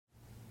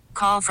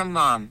Call from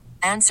mom.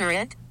 Answer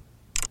it.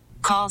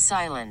 Call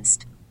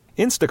silenced.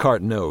 Instacart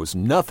knows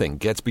nothing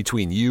gets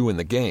between you and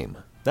the game.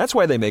 That's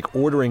why they make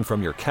ordering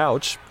from your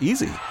couch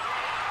easy.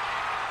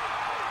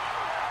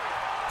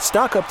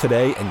 Stock up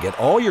today and get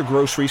all your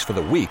groceries for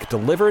the week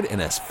delivered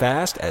in as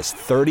fast as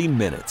 30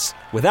 minutes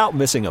without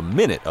missing a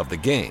minute of the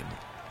game.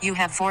 You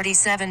have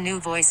 47 new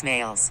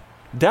voicemails.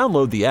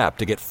 Download the app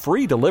to get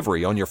free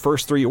delivery on your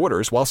first 3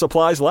 orders while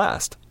supplies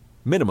last.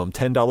 Minimum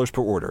 $10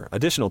 per order.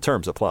 Additional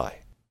terms apply.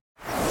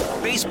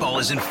 Baseball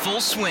is in full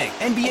swing.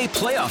 NBA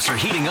playoffs are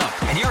heating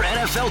up, and your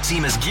NFL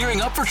team is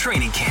gearing up for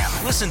training camp.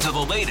 Listen to the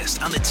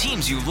latest on the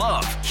teams you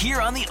love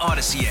here on the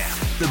Odyssey app.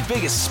 The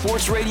biggest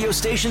sports radio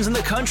stations in the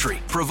country,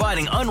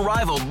 providing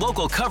unrivaled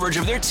local coverage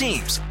of their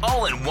teams,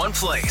 all in one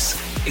place.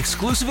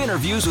 Exclusive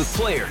interviews with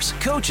players,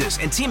 coaches,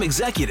 and team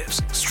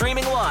executives,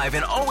 streaming live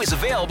and always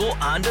available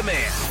on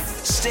demand.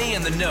 Stay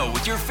in the know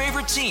with your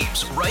favorite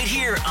teams right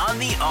here on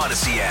the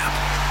Odyssey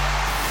app.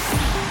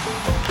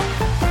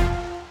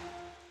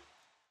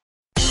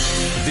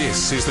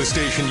 This is the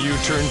station you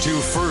turn to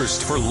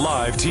first for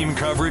live team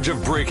coverage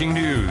of breaking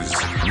news.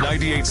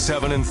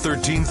 98.7 and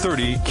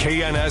 1330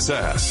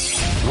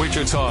 KNSS.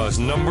 Wichita's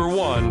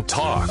 #1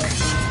 talk.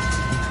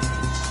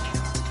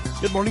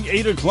 Good morning,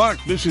 8 o'clock.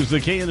 This is the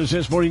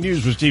KNSS Morning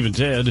News with Steve and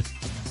Ted.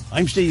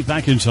 I'm Steve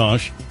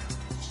McIntosh.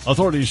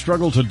 Authorities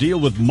struggle to deal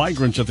with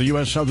migrants at the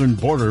U.S. southern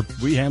border.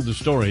 We have the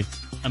story.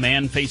 A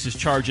man faces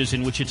charges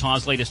in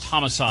Wichita's latest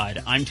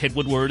homicide. I'm Ted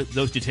Woodward.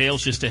 Those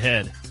details just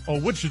ahead. A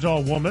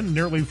Wichita woman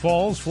nearly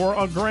falls for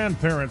a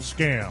grandparent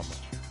scam.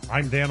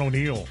 I'm Dan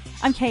O'Neill.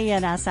 I'm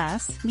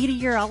KNSS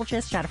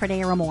meteorologist Jennifer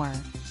Naramore.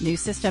 New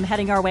system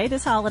heading our way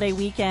this holiday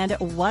weekend.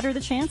 What are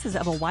the chances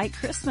of a white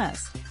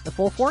Christmas? The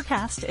full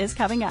forecast is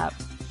coming up.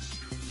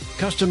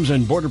 Customs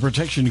and Border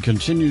Protection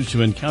continues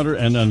to encounter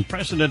an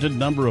unprecedented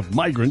number of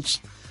migrants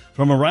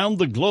from around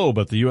the globe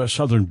at the U.S.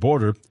 southern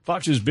border.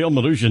 Fox's Bill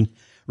Malushin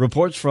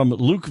reports from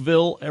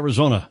Lukeville,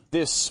 Arizona.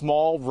 This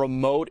small,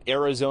 remote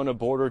Arizona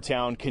border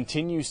town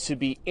continues to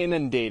be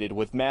inundated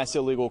with mass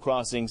illegal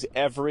crossings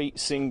every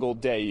single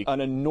day.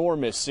 An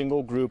enormous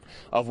single group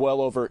of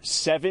well over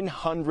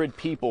 700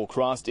 people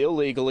crossed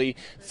illegally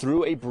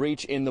through a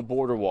breach in the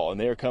border wall, and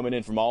they are coming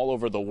in from all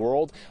over the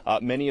world.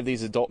 Many of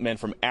these adult men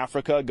from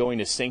Africa going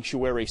to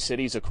sanctuary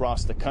cities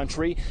across the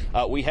country.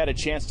 We had a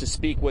chance to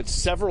speak with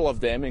several of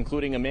them,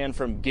 including a man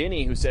from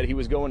Guinea who said he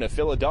was going to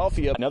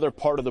Philadelphia, another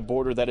part of the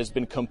border that has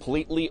been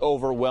completely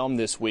overwhelmed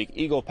this week.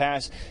 Eagle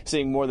Pass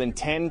seeing more than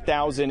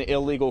 10,000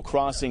 illegal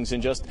crossings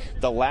in just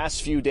the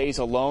last few days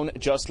alone.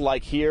 Just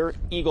like here,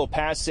 Eagle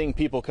Pass seeing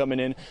people coming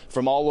in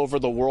from all over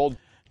the world.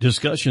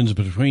 Discussions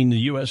between the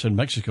U.S. and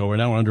Mexico are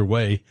now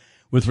underway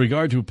with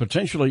regard to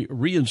potentially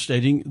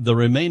reinstating the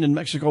Remain in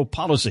Mexico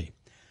policy,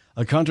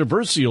 a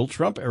controversial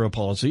Trump-era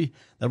policy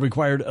that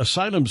required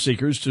asylum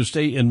seekers to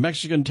stay in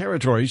Mexican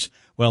territories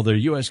while their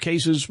U.S.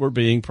 cases were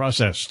being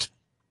processed.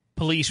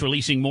 Police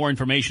releasing more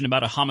information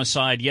about a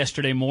homicide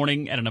yesterday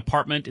morning at an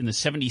apartment in the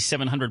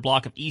 7700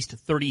 block of East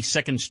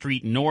 32nd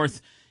Street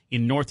North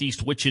in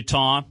northeast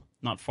Wichita,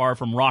 not far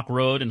from Rock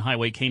Road and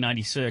Highway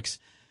K96.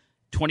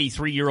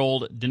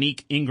 23-year-old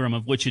Danique Ingram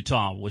of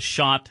Wichita was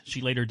shot.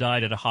 She later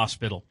died at a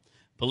hospital.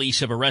 Police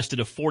have arrested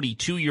a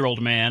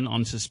 42-year-old man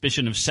on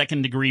suspicion of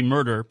second-degree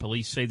murder.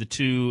 Police say the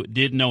two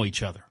did know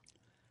each other.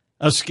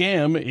 A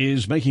scam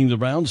is making the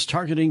rounds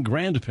targeting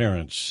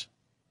grandparents.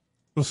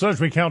 The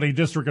Sedgwick County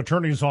District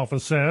Attorney's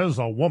Office says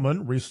a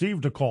woman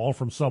received a call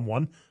from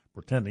someone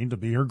pretending to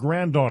be her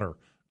granddaughter,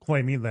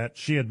 claiming that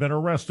she had been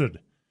arrested.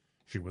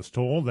 She was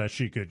told that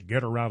she could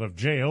get her out of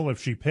jail if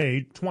she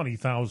paid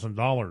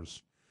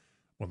 $20,000.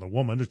 When the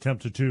woman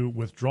attempted to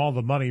withdraw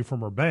the money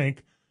from her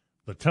bank,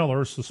 the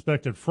teller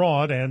suspected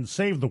fraud and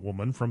saved the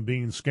woman from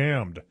being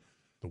scammed.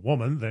 The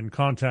woman then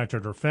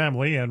contacted her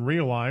family and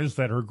realized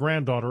that her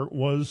granddaughter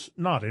was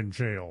not in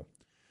jail.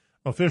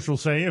 Officials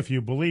say if you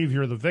believe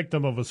you're the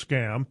victim of a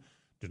scam,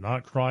 do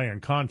not try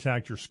and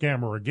contact your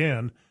scammer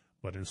again,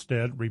 but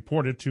instead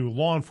report it to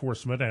law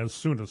enforcement as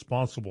soon as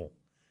possible.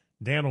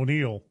 Dan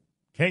O'Neill,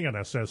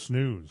 KNSS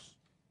News.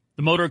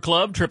 The Motor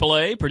Club,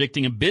 AAA,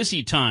 predicting a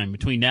busy time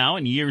between now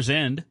and year's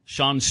end.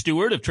 Sean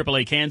Stewart of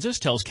AAA Kansas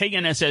tells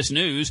KNSS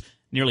News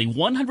nearly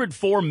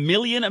 104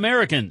 million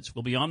Americans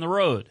will be on the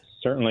road.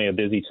 Certainly a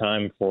busy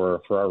time for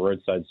our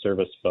roadside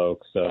service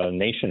folks.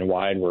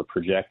 Nationwide, we're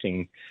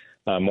projecting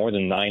more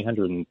than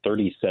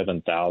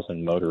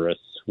 937,000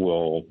 motorists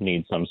will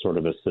need some sort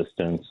of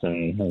assistance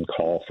and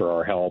call for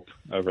our help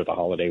over the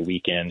holiday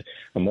weekend,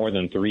 more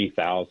than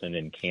 3,000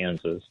 in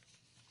Kansas.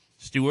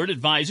 Stewart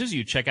advises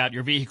you check out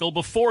your vehicle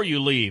before you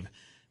leave,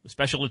 with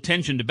special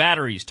attention to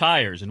batteries,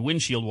 tires, and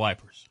windshield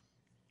wipers.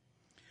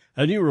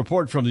 A new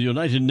report from the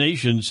United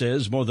Nations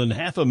says more than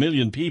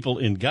 500,000 people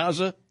in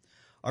Gaza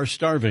are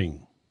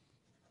starving.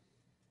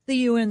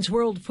 The UN's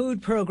World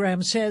Food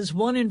Program says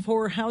 1 in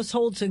 4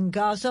 households in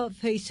Gaza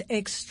face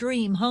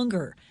extreme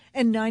hunger,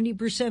 and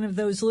 90% of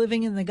those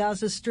living in the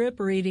Gaza Strip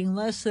are eating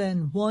less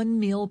than one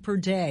meal per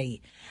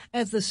day.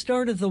 At the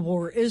start of the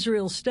war,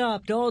 Israel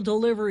stopped all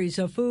deliveries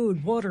of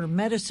food, water,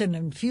 medicine,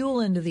 and fuel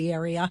into the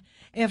area.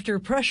 After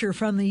pressure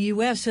from the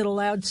U.S., it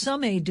allowed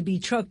some aid to be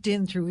trucked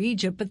in through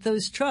Egypt, but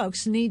those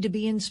trucks need to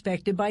be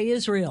inspected by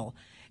Israel.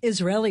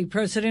 Israeli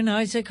President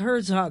Isaac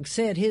Herzog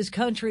said his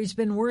country's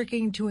been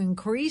working to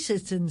increase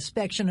its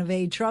inspection of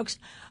aid trucks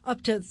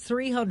up to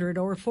 300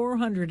 or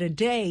 400 a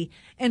day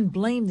and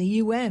blamed the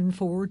UN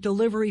for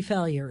delivery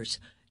failures.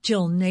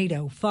 Jill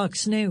Nato,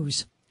 Fox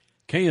News.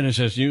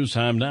 KNSS News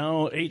time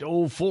now,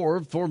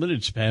 8:04, 4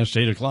 minutes past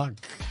 8 o'clock.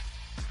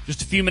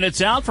 Just a few minutes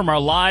out from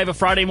our live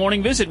Friday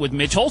morning visit with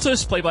Mitch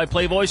Holtis,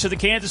 play-by-play voice of the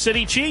Kansas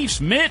City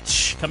Chiefs.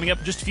 Mitch, coming up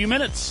in just a few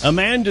minutes. A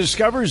man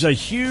discovers a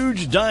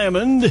huge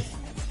diamond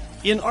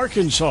in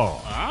Arkansas.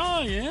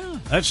 Ah, yeah.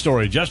 That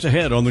story just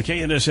ahead on the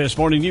KNSS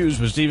Morning News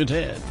with Steve and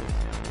Ted.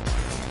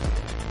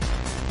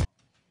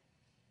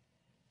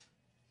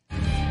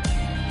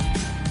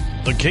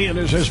 The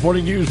KNSS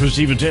Morning News with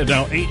Steve and Ted,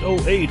 now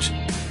 8:08,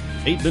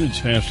 8 minutes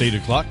past 8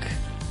 o'clock.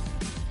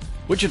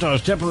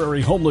 Wichita's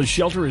temporary homeless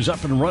shelter is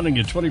up and running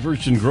at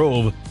 21st and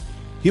Grove.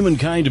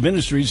 Humankind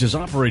Ministries is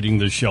operating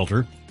this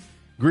shelter.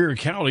 Greer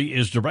County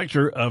is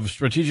Director of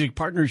Strategic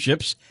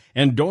Partnerships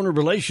and Donor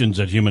Relations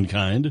at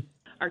Humankind.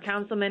 Our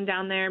councilman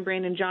down there,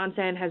 Brandon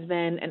Johnson, has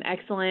been an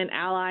excellent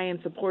ally and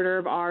supporter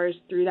of ours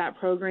through that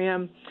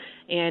program.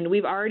 And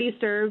we've already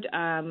served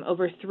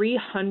over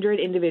 300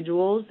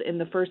 individuals in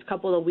the first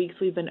couple of weeks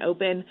we've been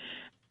open.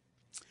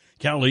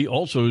 County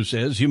also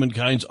says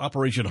Humankind's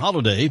Operation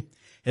Holiday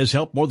has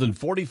helped more than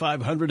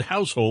 4,500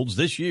 households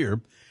this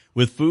year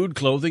with food,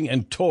 clothing,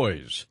 and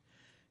toys.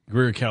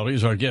 Greer County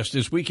is our guest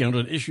this weekend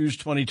on Issues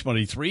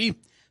 2023,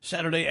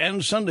 Saturday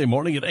and Sunday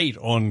morning at 8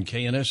 on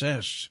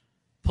KNSS.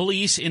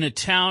 Police in a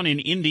town in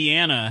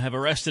Indiana have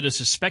arrested a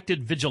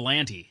suspected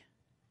vigilante.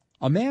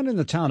 A man in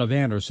the town of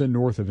Anderson,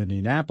 north of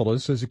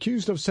Indianapolis, is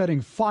accused of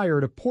setting fire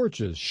to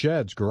porches,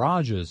 sheds,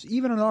 garages,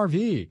 even an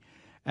RV.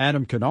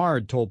 Adam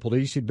Kennard told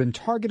police he'd been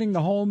targeting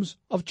the homes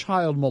of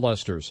child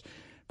molesters.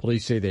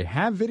 Police say they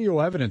have video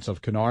evidence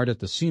of Kennard at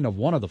the scene of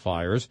one of the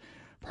fires.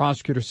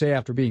 Prosecutors say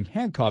after being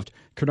handcuffed,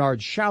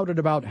 Kennard shouted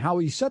about how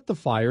he set the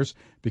fires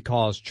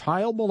because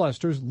child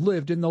molesters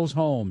lived in those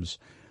homes.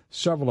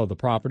 Several of the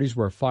properties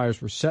where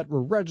fires were set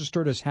were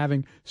registered as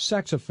having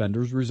sex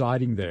offenders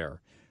residing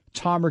there.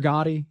 Tom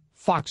Rigotti,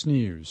 Fox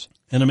News.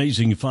 An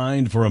amazing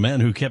find for a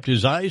man who kept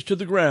his eyes to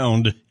the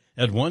ground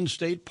at one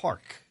state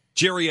park.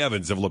 Jerry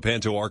Evans of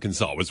Lepanto,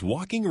 Arkansas, was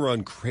walking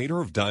around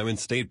Crater of Diamond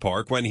State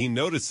Park when he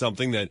noticed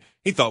something that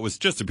he thought was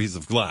just a piece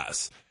of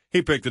glass.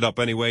 He picked it up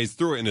anyways,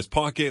 threw it in his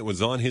pocket, and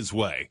was on his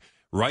way,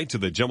 right to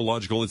the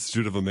Gemological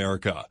Institute of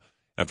America.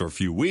 After a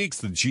few weeks,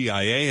 the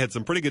GIA had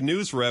some pretty good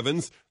news for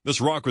Evans. This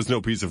rock was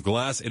no piece of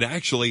glass. It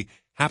actually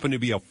happened to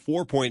be a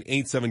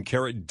 4.87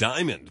 carat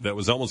diamond that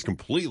was almost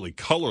completely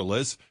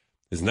colorless.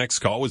 His next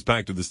call was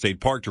back to the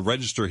state park to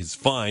register his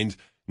find.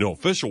 No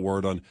official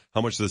word on how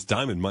much this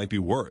diamond might be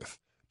worth.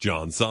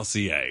 John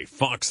Saucier,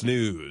 Fox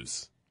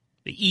News.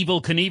 The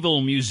Evel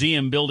Knievel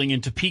Museum building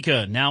in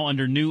Topeka, now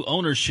under new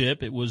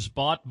ownership. It was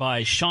bought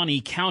by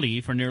Shawnee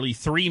County for nearly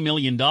 $3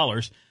 million.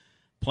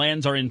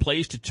 Plans are in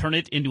place to turn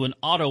it into an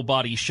auto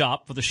body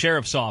shop for the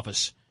sheriff's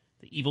office.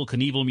 The Evel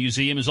Knievel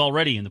Museum is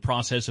already in the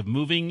process of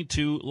moving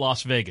to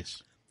Las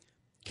Vegas.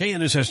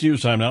 KNSS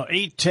News time now,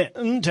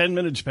 8:10, 10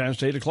 minutes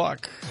past 8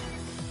 o'clock.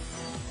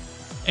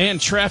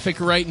 And traffic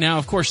right now,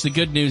 of course, the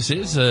good news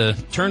is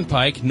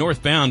Turnpike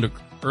northbound.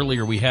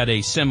 Earlier we had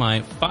a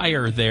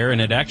semi-fire there,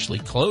 and it actually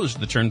closed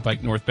the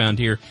Turnpike northbound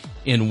here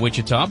in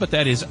Wichita, but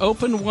that is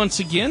open once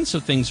again, so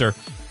things are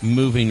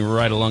moving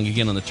right along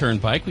again on the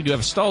Turnpike. We do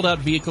have a stalled-out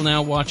vehicle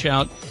now. Watch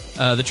out.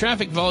 The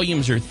traffic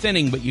volumes are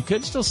thinning, but you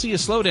could still see a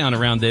slowdown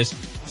around this.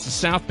 It's the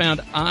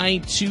southbound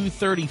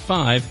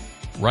I-235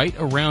 right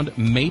around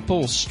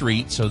Maple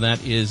Street, so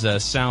that is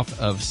south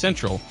of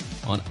Central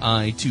on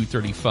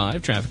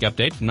I-235. Traffic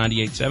update from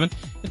 98.7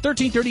 and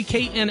 1330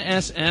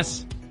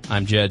 KNSS.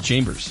 I'm Jed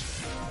Chambers.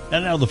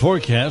 And now the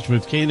forecast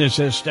with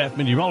KNSS staff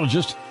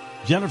meteorologist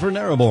Jennifer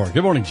Narramore.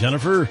 Good morning,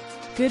 Jennifer.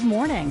 Good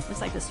morning. Looks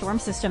like the storm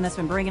system that's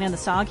been bringing in the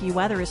soggy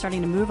weather is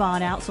starting to move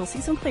on out, so we'll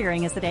see some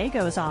clearing as the day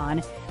goes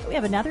on. We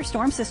have another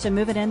storm system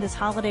moving in this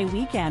holiday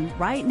weekend.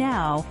 Right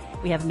now,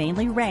 we have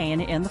mainly rain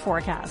in the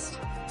forecast.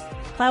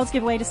 Clouds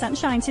give way to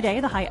sunshine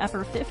today, the high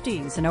upper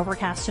 50s, and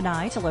overcast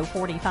tonight, a low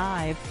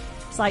 45.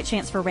 Slight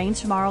chance for rain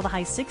tomorrow, the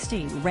high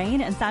 60.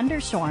 Rain and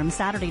thunderstorms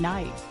Saturday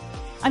night.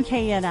 I'm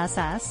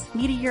KNSS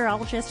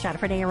meteorologist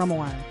Jennifer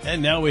Narramore.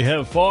 And now we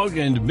have fog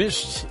and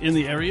mist in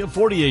the area,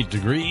 48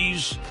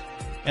 degrees,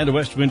 and a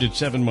west wind at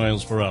 7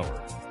 miles per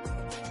hour.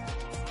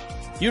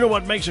 You know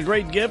what makes a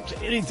great gift?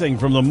 Anything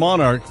from the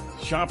Monarch.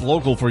 Shop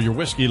local for your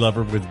whiskey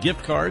lover with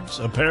gift cards,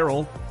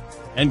 apparel,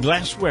 and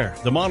glassware.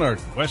 The Monarch,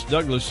 West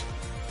Douglas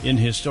in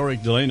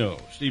historic Delano.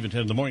 Steve and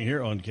Ted in the morning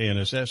here on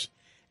KNSS.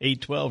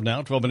 8:12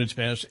 now, 12 minutes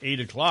past 8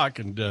 o'clock,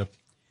 and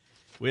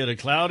we had a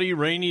cloudy,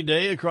 rainy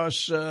day across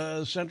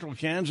central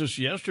Kansas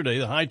yesterday.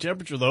 The high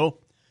temperature, though,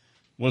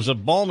 was a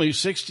balmy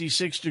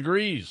 66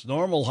 degrees.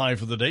 Normal high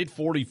for the date,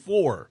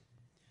 44.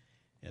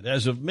 And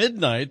as of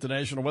midnight, the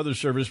National Weather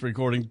Service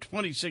recording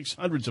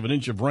 0.26 of an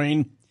inch of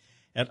rain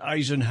at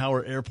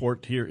Eisenhower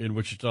Airport here in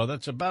Wichita.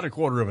 That's about a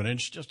quarter of an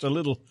inch, just a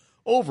little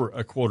over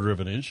a quarter of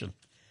an inch. And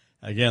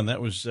again,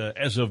 that was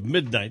as of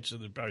midnight, so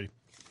they're probably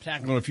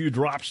tackling a few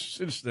drops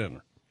since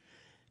then.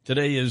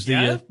 Today is the...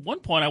 at one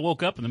point I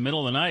woke up in the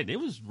middle of the night. It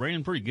was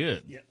raining pretty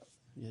good. Yeah,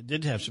 it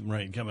did have some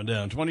rain coming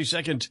down.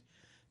 22nd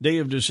day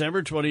of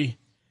December,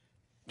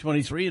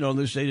 2023, and on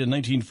this date in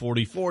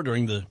 1944,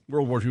 during the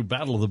World War II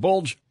Battle of the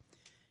Bulge,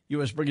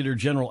 U.S. Brigadier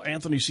General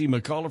Anthony C.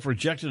 McAuliffe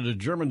rejected a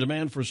German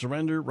demand for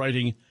surrender,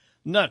 writing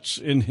 "nuts"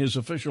 in his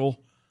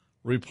official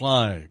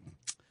reply.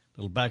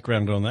 Little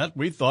background on that.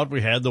 We thought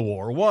we had the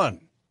war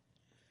won.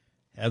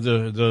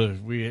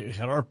 We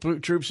had our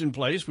troops in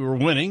place. We were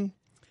winning.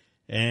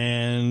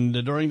 And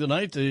during the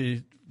night,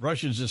 the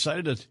Germans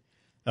decided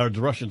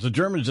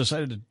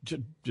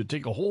to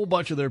take a whole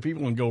bunch of their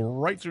people and go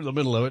right through the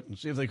middle of it and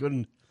see if they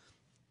couldn't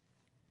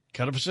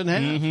cut us in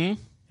half and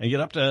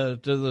get up to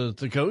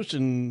the coast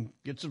and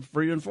get some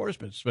free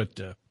reinforcements. But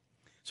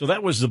so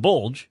that was the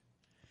Bulge.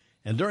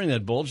 And during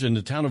that Bulge, in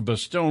the town of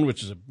Bastogne,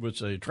 which is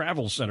a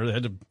travel center, they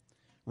had the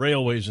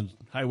railways and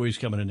highways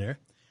coming in there,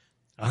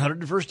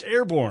 101st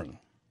Airborne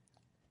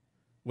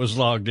was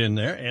logged in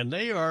there, and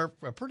they are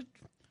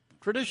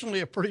traditionally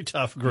a pretty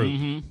tough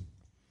group.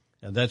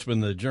 And that's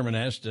when the German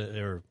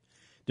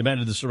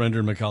demanded the surrender,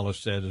 and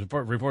McAuliffe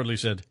reportedly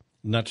said,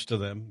 "Nuts to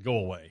them, go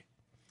away."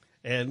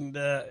 And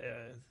the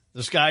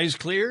skies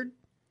cleared.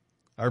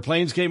 Our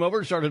planes came over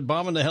and started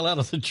bombing the hell out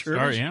of the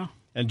Germans. Yeah.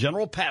 And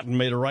General Patton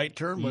made a right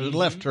turn, but a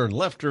left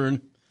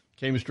turn,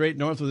 came straight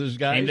north with his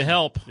guys. Came to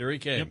help. Here he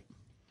came.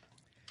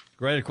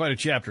 Yep. Quite a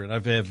chapter. And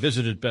I've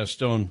visited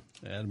Bastogne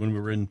when we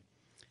were in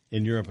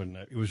Europe, and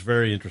it was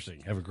very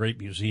interesting. Have a great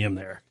museum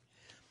there.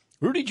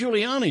 Rudy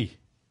Giuliani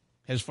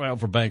has filed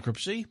for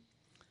bankruptcy.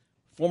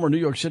 Former New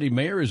York City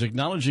mayor is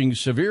acknowledging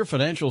severe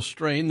financial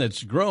strain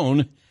that's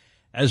grown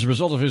as a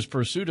result of his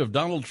pursuit of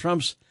Donald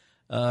Trump's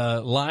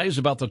lies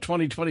about the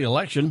 2020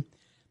 election,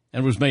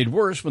 and was made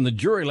worse when the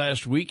jury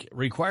last week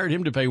required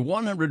him to pay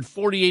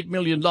 $148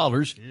 million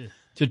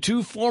to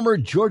two former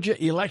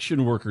Georgia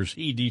election workers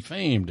he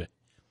defamed.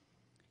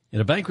 In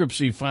a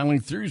bankruptcy filing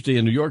Thursday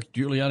in New York,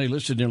 Giuliani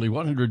listed nearly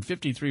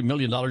 $153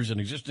 million in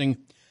existing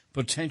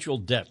potential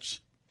debts.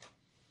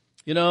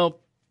 You know,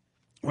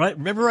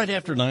 remember right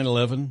after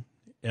 9/11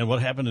 and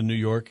what happened in New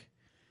York?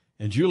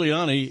 And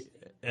Giuliani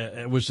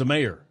was the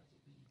mayor.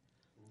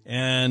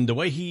 And the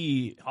way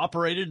he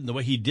operated and the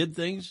way he did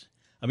things,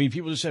 I mean,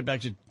 people just said back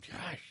to,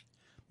 gosh,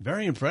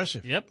 very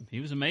impressive. Yep, he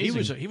was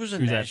amazing. He was a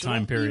through that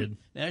time period.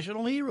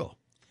 National hero.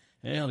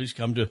 Well, he's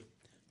come to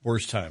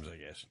worse times, I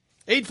guess.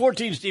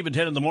 8:14, Steve and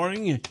 10 in the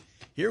morning,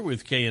 here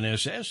with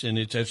KNSS, and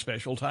it's that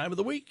special time of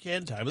the week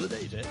and time of the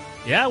day, Ted.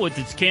 Yeah, with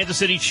its Kansas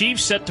City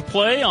Chiefs set to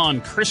play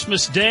on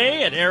Christmas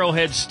Day at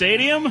Arrowhead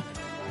Stadium,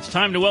 it's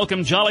time to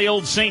welcome jolly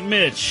old St.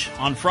 Mitch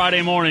on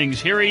Friday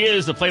mornings. Here he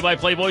is, the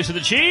play-by-play voice of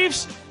the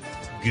Chiefs.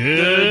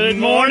 Good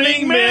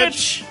morning,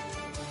 Mitch.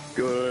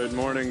 Good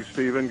morning,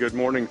 Stephen. Good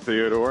morning,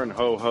 Theodore. And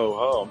ho, ho,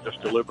 ho. I'm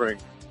just delivering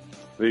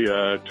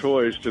the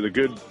toys to the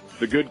good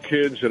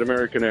kids at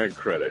American Ag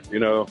Credit. You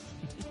know,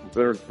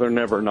 they're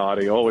never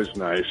naughty, always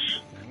nice.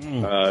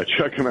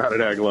 Check them out at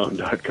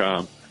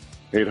agloan.com.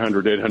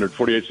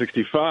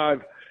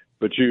 800-800-4865.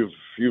 But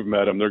you've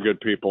met them. They're good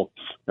people,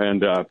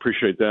 and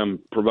appreciate them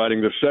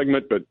providing this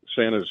segment. But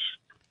Santa's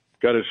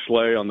got his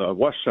sleigh on the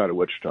west side of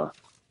Wichita.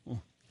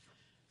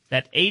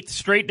 That 8th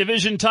straight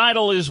division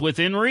title is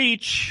within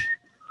reach.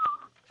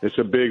 It's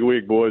a big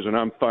week, boys, and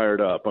I'm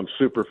fired up. I'm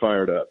super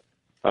fired up.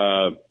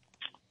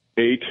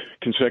 8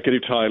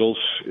 consecutive titles.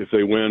 If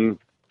they win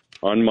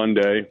on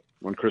Monday,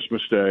 on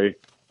Christmas Day,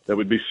 that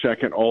would be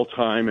second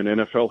all-time in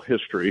NFL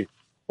history,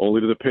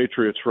 only to the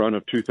Patriots' run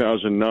of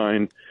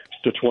 2009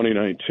 to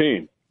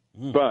 2019.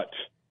 But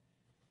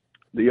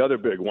the other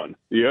big one,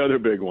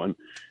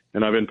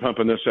 and I've been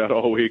pumping this out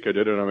all week. I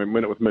did it on a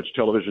Minute with Mitch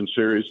television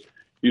series.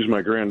 Used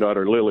my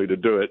granddaughter Lily to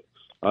do it.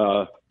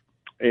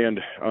 And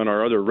on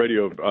our other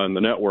radio on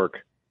the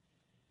network,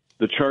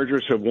 the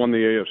Chargers have won the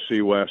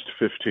AFC West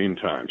 15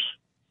 times.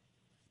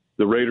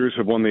 The Raiders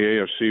have won the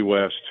AFC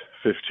West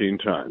 15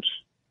 times.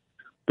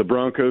 The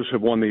Broncos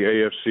have won the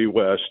AFC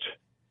West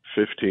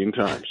 15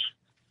 times.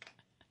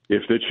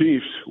 If the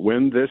Chiefs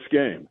win this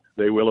game,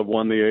 they will have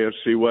won the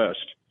AFC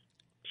West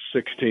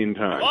 16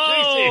 times.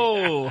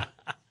 Whoa!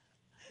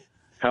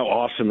 How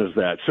awesome is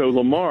that? So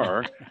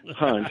Lamar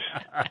Hunt,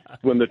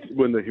 when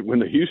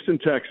the Houston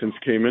Texans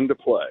came into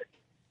play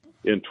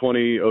in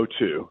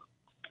 2002,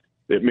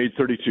 it made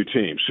 32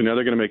 teams. So now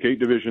they're going to make 8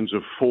 divisions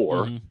of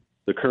 4,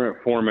 the current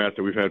format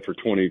that we've had for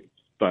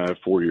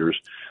 4 years.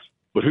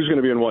 But who's going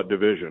to be in what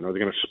division? Are they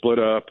going to split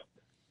up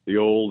the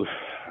old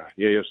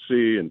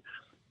AFC? And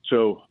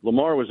so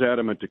Lamar was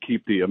adamant to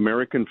keep the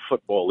American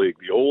Football League,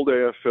 the old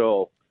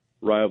AFL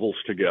rivals,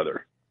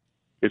 together.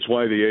 It's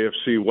why the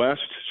AFC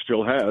West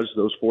still has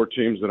those 4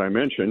 teams that I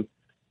mentioned,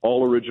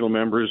 all original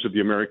members of the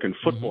American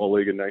Football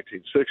League in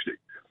 1960.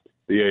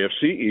 The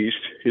AFC East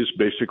is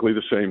basically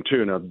the same,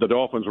 too. Now, the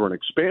Dolphins were an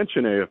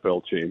expansion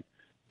AFL team,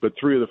 but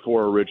 3 of the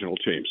 4 original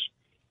teams.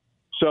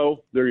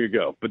 So there you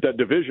go. But that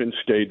division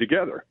stayed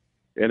together,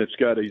 and it's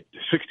got a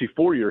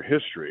 64-year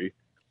history.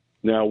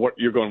 Now,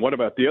 what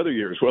about the other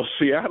years? Well,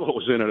 Seattle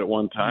was in it at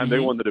one time. They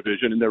won the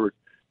division, and there were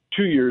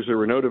 2 years there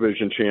were no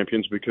division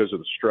champions because of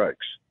the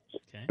strikes.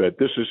 Okay. But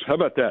how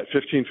about that?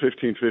 15,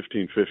 15,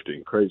 15,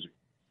 15. Crazy.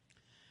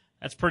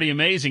 That's pretty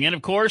amazing. And,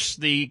 of course,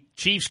 the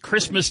Chiefs'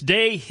 Christmas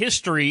Day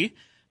history.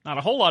 Not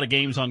a whole lot of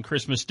games on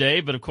Christmas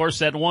Day, but, of course,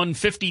 that one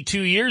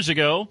 52 years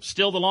ago,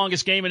 still the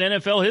longest game in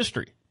NFL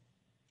history.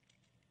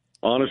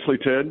 Honestly,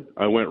 Ted,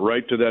 I went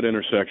right to that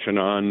intersection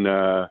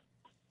on,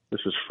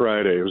 this was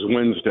Friday. It was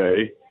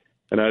Wednesday,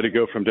 and I had to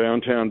go from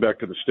downtown back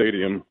to the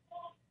stadium.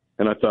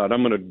 And I thought,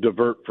 I'm going to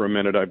divert for a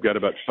minute. I've got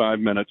about 5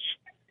 minutes.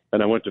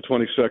 And I went to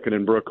 22nd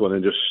in Brooklyn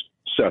and just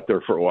sat there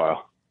for a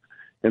while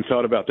and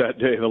thought about that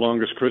day, the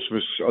longest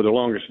Christmas or the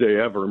longest day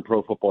ever in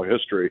pro football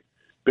history,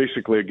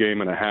 basically a game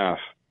and a half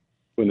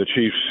when the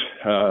Chiefs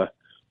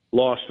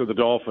lost to the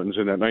Dolphins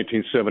in that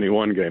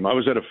 1971 game. I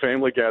was at a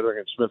family gathering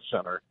at Smith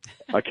Center.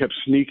 I kept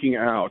sneaking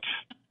out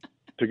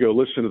to go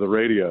listen to the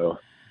radio,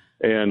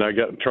 and I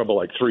got in trouble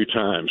like 3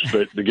 times,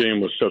 but the game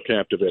was so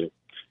captivating.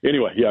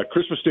 Anyway, yeah,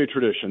 Christmas Day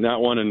tradition, that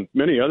one and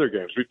many other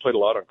games. We played a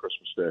lot on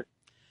Christmas Day.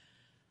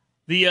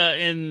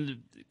 And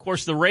of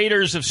course, the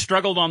Raiders have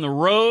struggled on the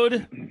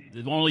road.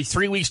 There's only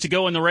 3 weeks to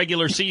go in the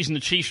regular season.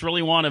 The Chiefs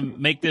really want to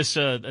make this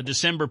a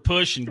December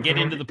push and get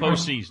into the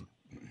postseason.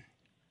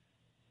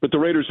 But the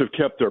Raiders have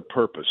kept their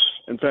purpose.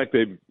 In fact,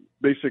 they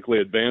basically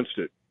advanced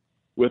it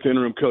with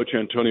interim coach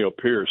Antonio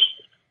Pierce.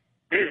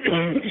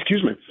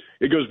 Excuse me.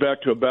 It goes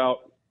back to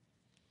about,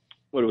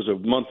 a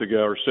month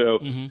ago or so.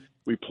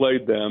 We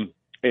played them,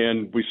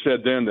 and we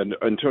said then that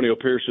Antonio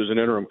Pierce is an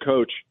interim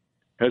coach,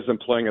 has them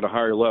playing at a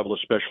higher level,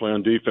 especially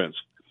on defense.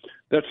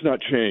 That's not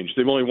changed.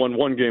 They've only won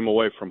 1 game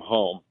away from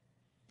home.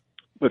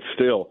 But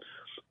still,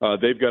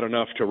 they've got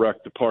enough to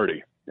wreck the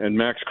party. And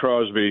Max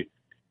Crosby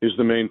is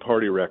the main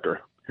party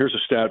wrecker. Here's a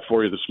stat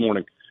for you this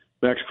morning.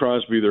 Max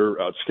Crosby,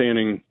 their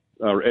outstanding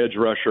edge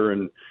rusher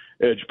and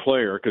edge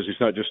player, because he's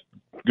not just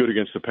good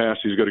against the pass,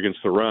 he's good against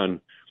the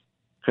run,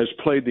 has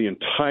played the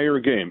entire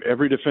game,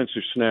 every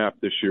defensive snap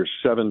this year,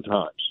 7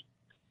 times.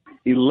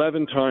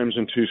 11 times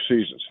in 2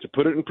 seasons. To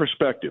put it in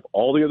perspective,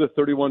 all the other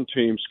 31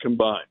 teams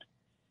combined,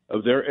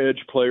 of their edge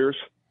players,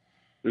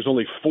 there's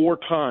only 4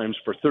 times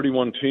for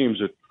 31 teams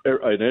that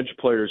an edge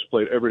player has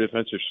played every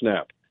defensive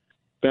snap.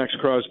 Max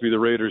Crosby, the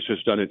Raiders,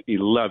 has done it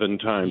 11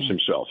 times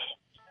himself.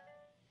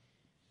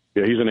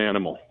 Yeah, he's an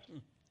animal.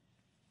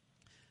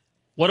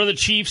 What are the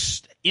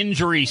Chiefs'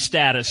 injury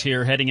status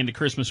here heading into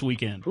Christmas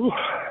weekend? Ooh.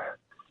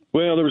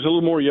 Well, there was a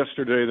little more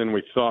yesterday than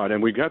we thought,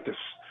 and we've had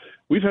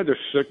this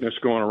sickness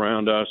going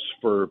around us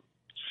for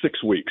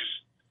 6 weeks.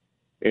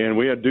 And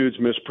we had dudes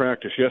miss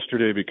practice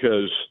yesterday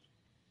because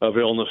of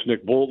illness.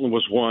 Nick Bolton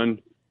was one,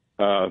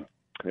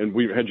 and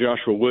we had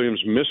Joshua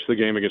Williams miss the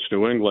game against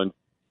New England.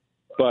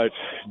 But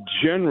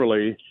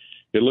generally,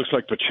 it looks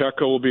like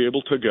Pacheco will be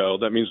able to go.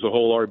 That means the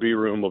whole RB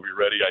room will be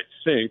ready, I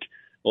think.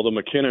 Although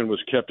McKinnon was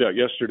kept out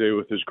yesterday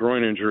with his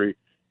groin injury,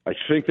 I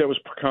think that was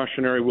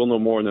precautionary. We'll know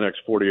more in the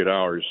next 48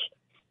 hours.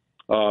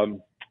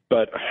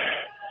 But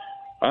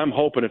I'm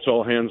hoping it's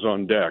all hands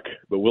on deck,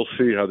 but we'll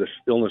see how this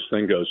illness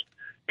thing goes.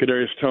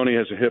 Kadarius Toney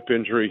has a hip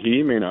injury.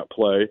 He may not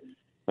play,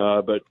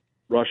 but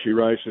Rashee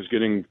Rice is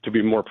getting to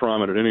be more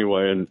prominent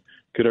anyway, and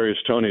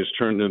Kadarius Toney has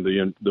turned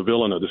into the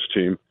villain of this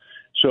team.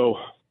 So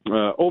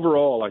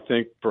overall, I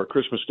think for a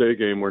Christmas Day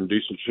game, we're in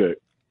decent shape.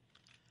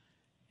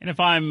 And if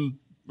I'm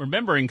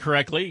remembering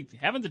correctly,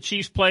 haven't the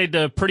Chiefs played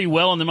pretty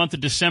well in the month of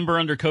December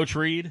under Coach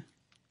Reed?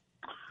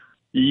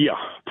 Yeah,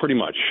 pretty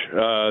much.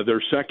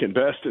 They're second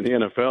best in the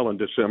NFL in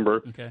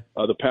December. Okay.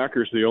 The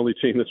Packers, the only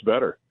team that's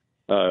better.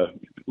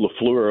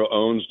 LaFleur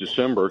owns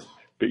December.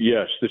 But,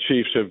 yes, the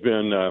Chiefs have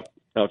been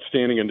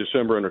outstanding in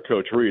December under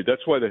Coach Reed.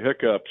 That's why the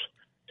hiccups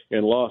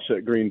and loss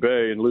at Green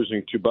Bay and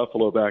losing to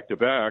Buffalo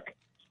back-to-back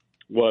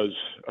was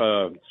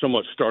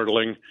somewhat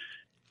startling.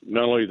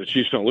 Not only the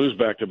Chiefs don't lose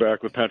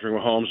back-to-back with Patrick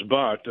Mahomes,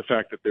 but the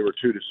fact that they were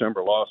 2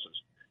 December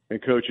losses.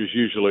 And coaches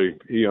usually,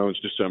 he owns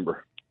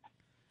December.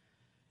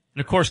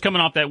 And, of course,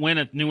 coming off that win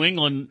at New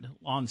England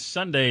on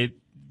Sunday,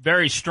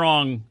 very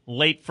strong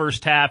late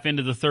first half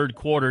into the third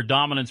quarter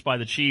dominance by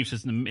the Chiefs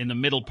is in the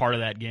middle part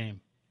of that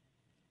game.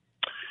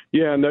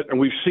 Yeah, and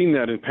we've seen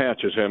that in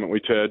patches, haven't we,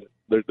 Ted?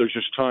 There's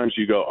just times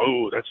you go,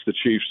 oh, that's the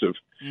Chiefs of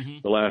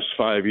the last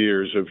 5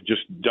 years of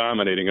just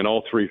dominating in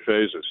all 3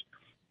 phases.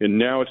 And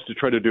now it's to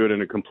try to do it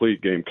in a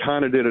complete game.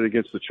 Kind of did it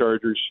against the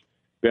Chargers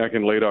back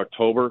in late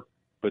October,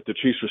 but the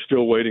Chiefs were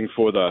still waiting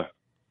for the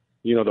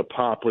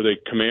pop where they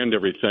command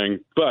everything.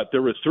 But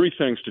there were 3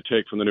 things to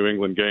take from the New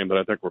England game that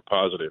I think were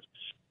positive.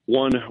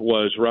 One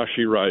was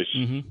Rashee Rice,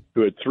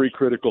 who had 3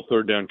 critical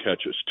third down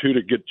catches, 2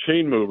 to get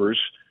chain movers,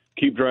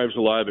 keep drives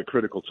alive at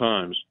critical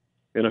times,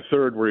 and a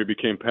third where he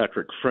became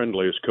Patrick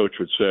friendly, as coach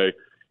would say,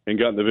 and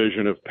got in the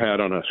vision of Pat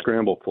on a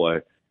scramble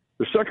play.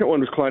 The second one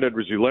was Clyde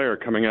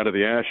Edwards-Helaire coming out of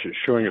the ashes,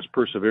 showing his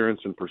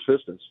perseverance and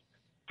persistence.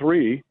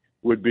 3,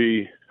 would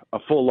be a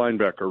full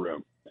linebacker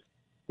room.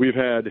 We've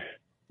had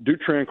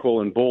Duke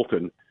Tranquil and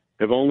Bolton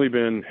have only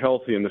been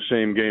healthy in the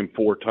same game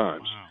 4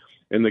 times. Wow.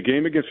 In the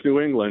game against New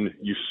England,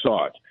 you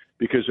saw it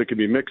because it can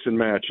be mix and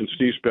match, and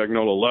Steve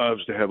Spagnuolo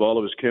loves to have all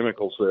of his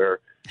chemicals there,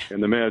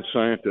 and the mad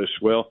scientist,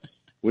 well,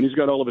 when he's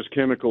got all of his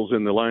chemicals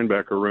in the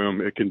linebacker room,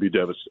 it can be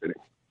devastating.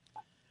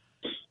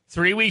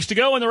 3 weeks to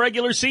go in the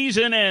regular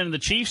season, and the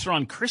Chiefs are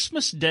on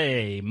Christmas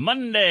Day,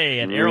 Monday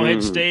at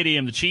Arrowhead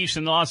Stadium. The Chiefs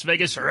and the Las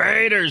Vegas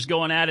Raiders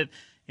going at it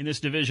in this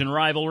division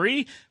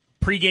rivalry.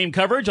 Pre-game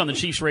coverage on the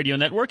Chiefs Radio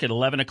Network at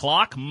 11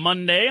 o'clock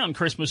Monday on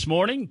Christmas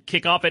morning.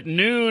 Kickoff at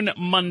noon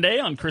Monday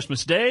on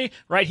Christmas Day,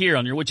 right here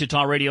on your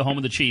Wichita radio home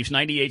of the Chiefs,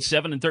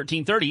 98.7 and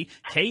 1330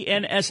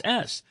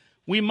 KNSS.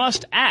 We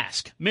must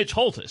ask Mitch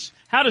Holthus,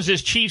 how does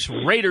this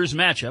Chiefs-Raiders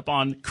matchup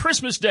on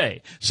Christmas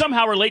Day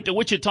somehow relate to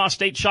Wichita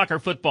State Shocker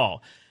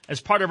football? As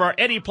part of our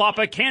Eddie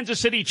Ploppa Kansas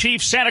City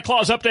Chiefs Santa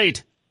Claus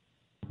update.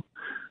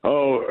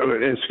 Oh,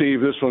 and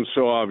Steve, this one's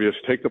so obvious.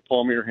 Take the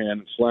palm of your hand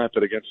and slap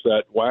it against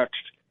that waxed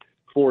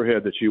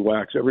forehead that you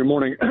wax every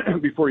morning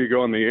before you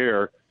go on the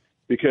air,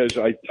 because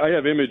I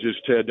have images,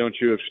 Ted, don't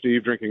you, of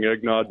Steve drinking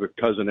eggnog with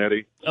Cousin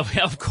Eddie? Oh,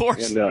 yeah, of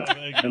course.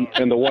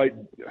 And the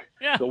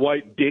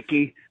white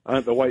Dickie,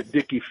 the white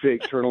Dickie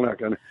fake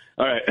turtleneck on.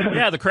 All right.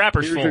 Yeah, the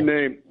crapper's Here's full. Your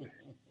name.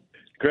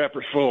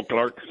 Crapper's full,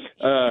 Clark.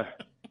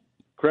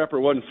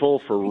 Crapper wasn't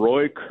full for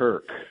Roy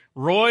Kirk.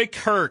 Roy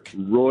Kirk.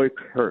 Roy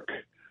Kirk.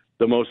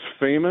 The most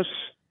famous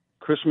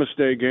Christmas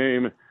Day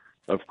game,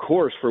 of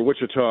course, for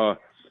Wichita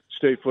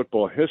State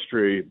football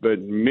history, but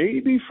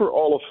maybe for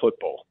all of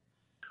football.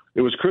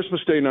 It was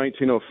Christmas Day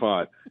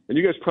 1905. And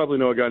you guys probably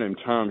know a guy named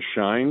Tom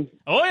Shine.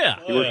 Oh, yeah.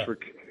 He works for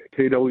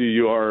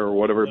KWUR or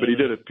whatever, but he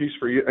did a piece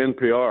for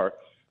NPR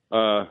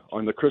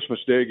on the Christmas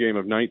Day game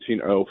of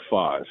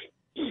 1905.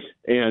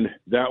 And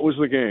that was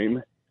the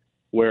game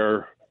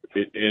where,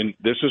 and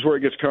this is where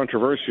it gets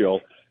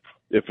controversial,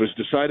 if it was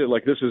decided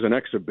like this is an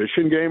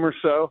exhibition game or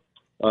so,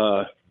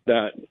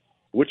 that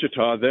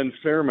Wichita, then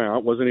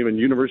Fairmount, wasn't even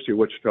University of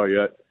Wichita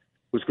yet,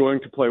 was going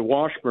to play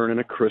Washburn in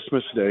a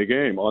Christmas Day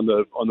game on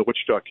the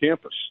Wichita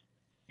campus.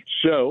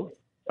 So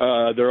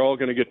they're all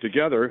going to get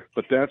together,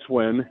 but that's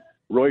when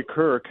Roy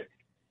Kirk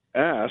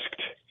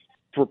asked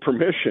for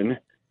permission,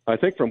 I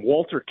think from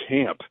Walter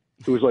Camp,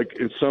 who was like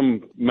in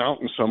some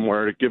mountain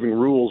somewhere giving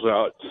rules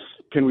out,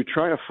 can we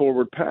try a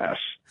forward pass?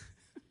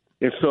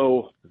 And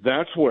so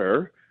that's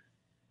where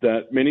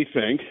that many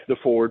think the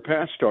forward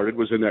pass started,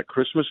 was in that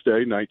Christmas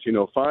Day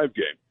 1905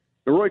 game.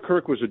 Now, Roy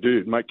Kirk was a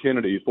dude. Mike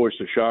Kennedy, voice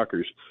of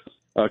Shockers,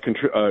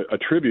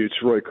 attributes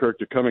Roy Kirk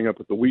to coming up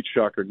with the Wheat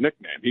Shocker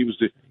nickname. He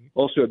was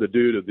also the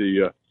dude of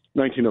the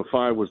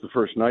 1905 was the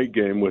first night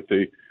game with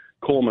the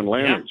Coleman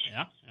Lanterns.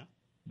 Yeah.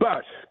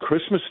 But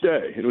Christmas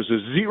Day, it was a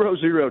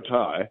 0-0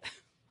 tie,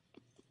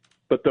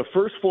 but the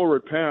first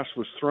forward pass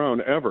was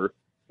thrown ever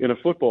in a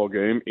football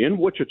game in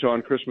Wichita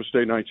on Christmas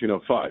Day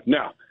 1905.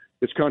 Now,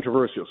 it's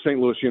controversial. St.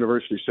 Louis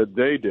University said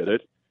they did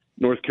it.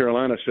 North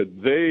Carolina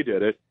said they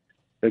did it.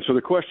 And so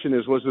the question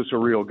is, was this a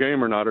real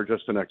game or not, or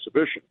just an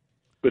exhibition?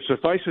 But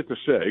suffice it to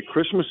say,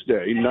 Christmas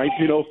Day,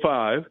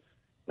 1905,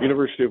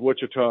 University of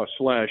Wichita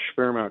 /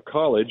 Fairmount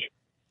College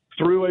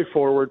threw a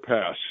forward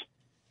pass.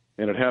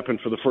 And it happened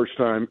for the first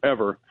time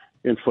ever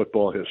in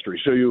football history.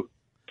 So you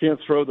can't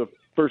throw the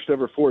first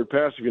ever forward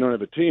pass if you don't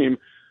have a team.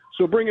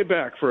 So bring it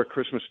back for a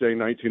Christmas Day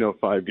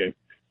 1905 game.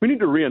 We need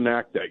to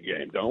reenact that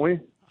game, don't we?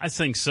 I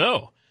think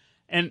so.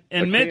 And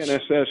Mitch,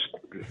 KNSS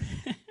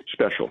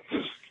special.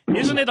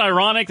 Isn't it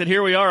ironic that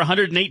here we are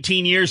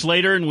 118 years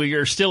later and we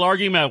are still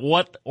arguing about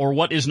what or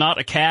what is not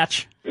a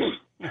catch?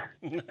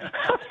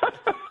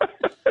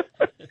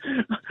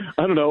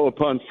 I don't know.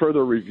 Upon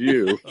further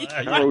review,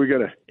 how are we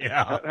going to?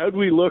 Yeah. How'd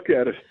we look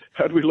at it?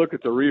 How'd we look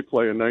at the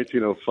replay in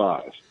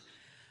 1905?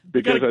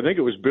 Because I think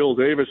it was Bill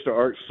Davis to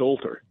Art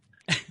Solter.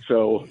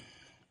 So,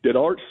 did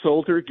Art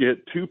Solter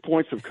get 2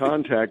 points of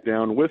contact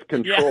down with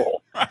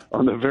control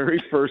on the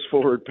very first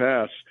forward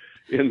pass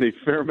in the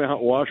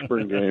Fairmount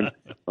Washburn game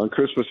on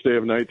Christmas Day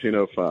of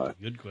 1905?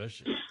 Good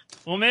question.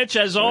 Well, Mitch,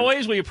 as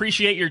always, we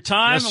appreciate your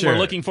time. Yes, and sir. We're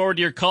looking forward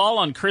to your call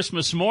on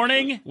Christmas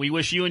morning. We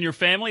wish you and your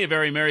family a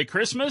very Merry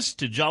Christmas.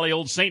 To jolly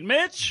old St.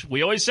 Mitch,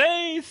 we always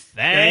say,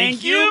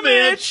 thank you,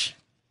 Mitch.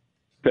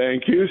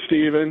 Thank you,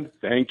 Stephen.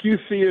 Thank you,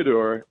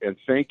 Theodore. And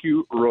thank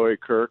you, Roy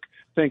Kirk.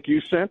 Thank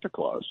you, Santa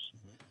Claus.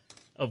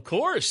 Of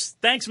course.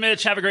 Thanks,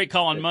 Mitch. Have a great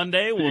call on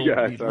Monday. We'll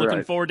be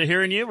looking forward to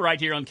hearing you right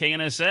here on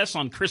KNSS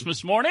on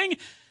Christmas morning.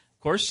 Of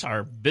course,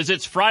 our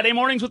visits Friday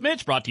mornings with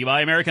Mitch, brought to you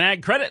by American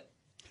Ag Credit.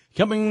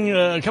 Coming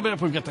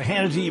up, we've got the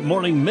Hannity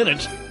Morning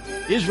Minute.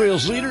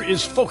 Israel's leader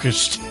is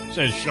focused,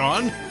 says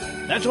Sean.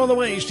 That's on the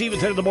way. Steve at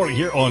 10 in the morning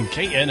here on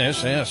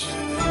KNSS.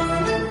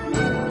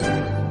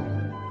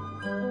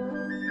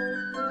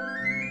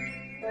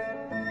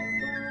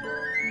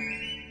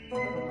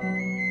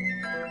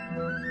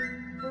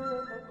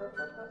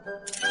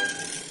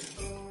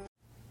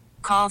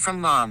 Call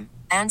from mom.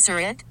 Answer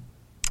it.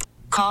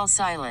 Call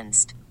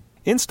silenced.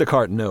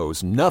 Instacart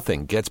knows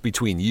nothing gets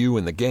between you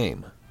and the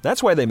game.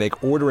 That's why they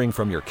make ordering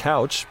from your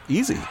couch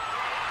easy.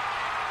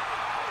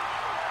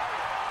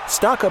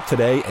 Stock up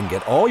today and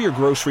get all your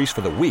groceries for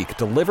the week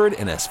delivered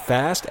in as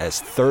fast as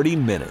 30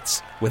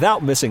 minutes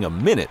without missing a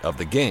minute of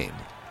the game.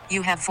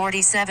 You have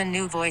 47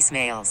 new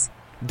voicemails.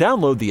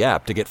 Download the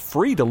app to get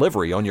free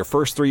delivery on your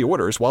first 3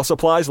 orders while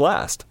supplies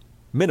last.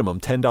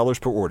 Minimum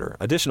 $10 per order.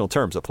 Additional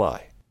terms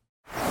apply.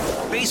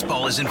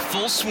 Baseball is in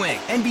full swing.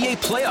 NBA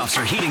playoffs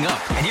are heating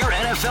up, and your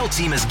NFL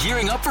team is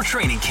gearing up for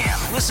training camp.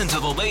 Listen to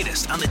the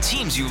latest on the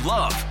teams you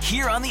love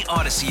here on the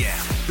Odyssey app.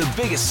 The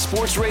biggest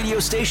sports radio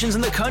stations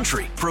in the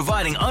country,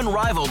 providing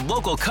unrivaled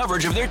local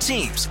coverage of their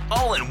teams,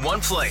 all in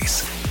one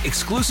place.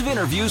 Exclusive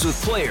interviews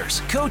with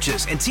players,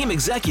 coaches, and team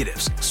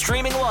executives,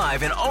 streaming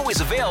live and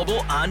always available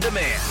on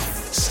demand.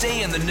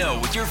 Stay in the know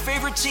with your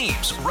favorite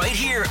teams right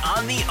here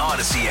on the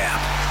Odyssey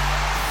app.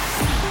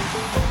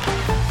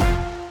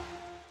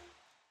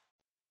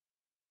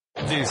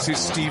 This is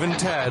Steve and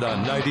Tad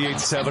on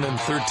 98.7 and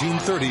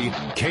 1330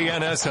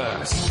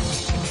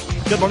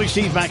 KNSS. Good morning,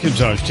 Steve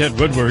McIntosh, Ted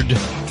Woodward.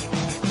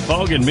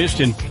 Fog and mist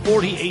in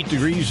 48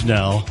 degrees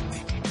now.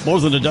 More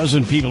than a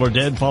dozen people are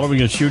dead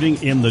following a shooting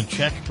in the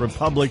Czech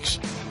Republic's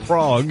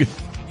Prague.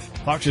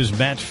 Fox's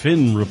Matt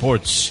Finn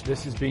reports.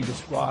 This is being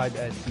described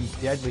as the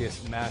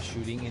deadliest mass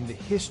shooting in the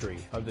history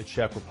of the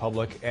Czech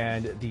Republic,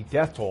 and the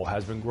death toll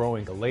has been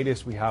growing. The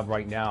latest we have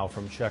right now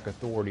from Czech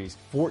authorities,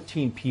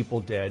 14 people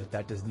dead.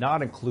 That does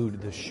not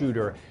include the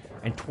shooter,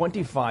 and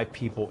 25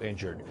 people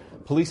injured.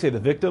 Police say the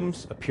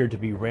victims appeared to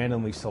be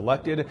randomly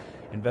selected.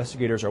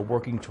 Investigators are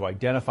working to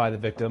identify the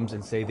victims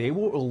and say they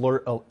will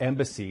alert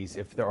embassies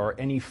if there are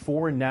any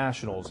foreign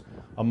nationals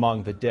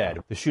among the dead.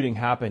 The shooting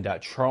happened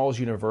at Charles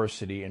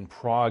University in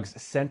Prague's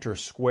Center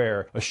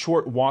Square, a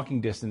short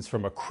walking distance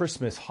from a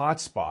Christmas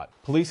hotspot.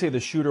 Police say the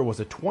shooter was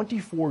a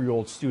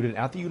 24-year-old student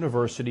at the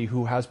university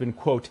who has been,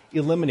 quote,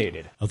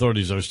 eliminated.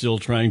 Authorities are still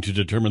trying to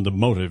determine the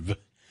motive.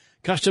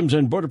 Customs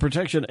and Border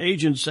Protection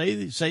agents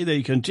say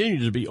they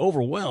continue to be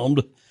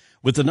overwhelmed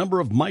with the number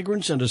of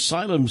migrants and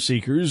asylum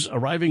seekers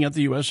arriving at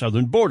the U.S.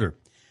 southern border.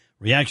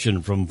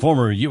 Reaction from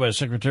former U.S.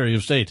 Secretary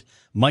of State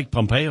Mike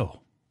Pompeo.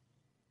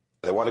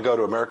 They want to go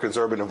to America's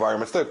urban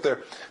environments.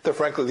 They're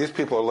frankly, these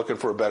people are looking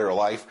for a better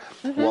life,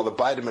 while the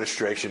Biden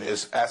administration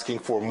is asking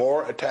for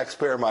more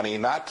taxpayer money,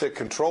 not to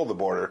control the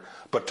border,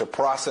 but to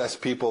process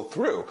people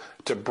through,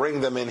 to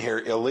bring them in here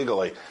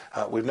illegally.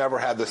 We've never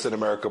had this in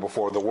America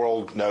before. The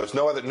world knows.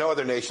 No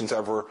other nation's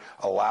ever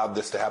allowed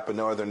this to happen.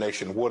 No other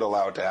nation would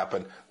allow it to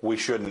happen. We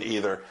shouldn't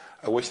either.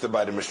 I wish the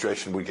Biden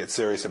administration would get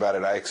serious about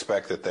it. I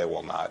expect that they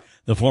will not.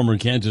 The former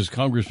Kansas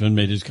congressman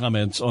made his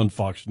comments on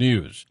Fox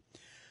News.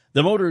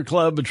 The Motor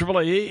Club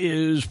AAA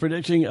is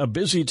predicting a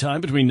busy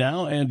time between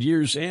now and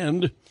year's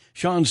end.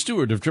 Sean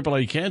Stewart of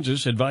AAA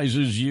Kansas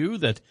advises you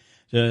that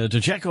to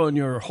check on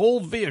your whole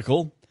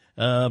vehicle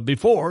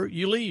before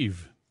you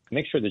leave.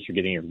 Make sure that you're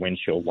getting your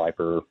windshield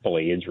wiper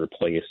blades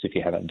replaced if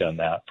you haven't done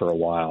that for a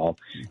while.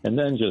 And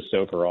then just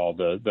overall,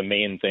 the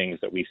main things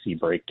that we see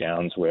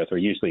breakdowns with are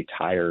usually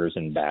tires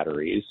and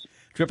batteries.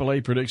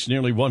 AAA predicts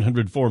nearly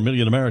 104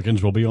 million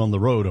Americans will be on the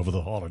road over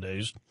the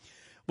holidays.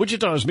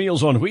 Wichita's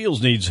Meals on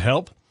Wheels needs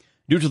help.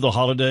 Due to the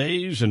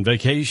holidays and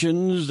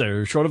vacations,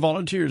 they're short of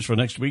volunteers for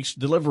next week's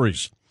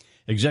deliveries.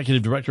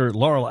 Executive Director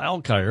Laurel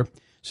Alkire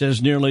says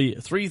nearly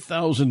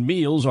 3,000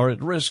 meals are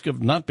at risk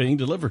of not being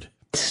delivered.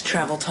 It's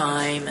travel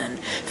time and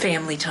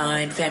family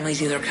time.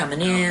 Families either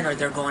coming in or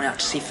they're going out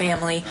to see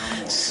family.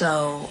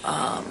 So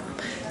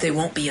they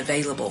won't be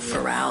available for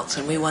routes,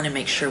 and we want to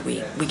make sure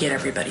we get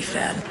everybody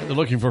fed. They're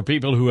looking for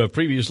people who have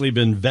previously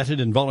been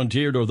vetted and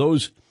volunteered, or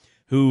those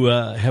who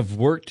have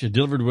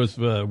delivered with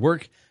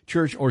work,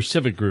 church, or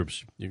civic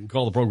groups. You can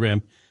call the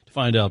program to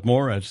find out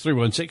more at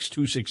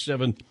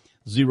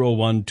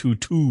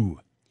 316-267-0122.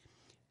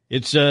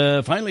 It's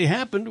finally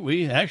happened.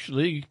 We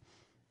actually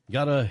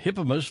got a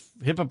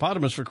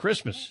hippopotamus for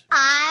Christmas.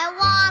 I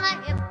want a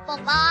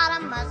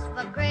hippopotamus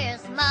for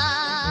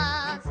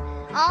Christmas.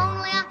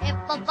 Only a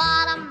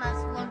hippopotamus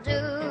will do.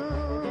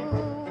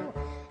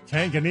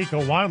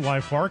 Tanganyika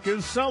Wildlife Park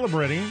is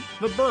celebrating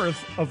the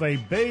birth of a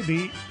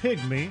baby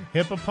pygmy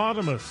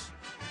hippopotamus.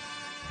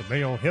 The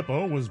male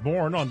hippo was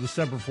born on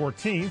December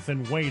 14th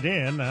and weighed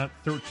in at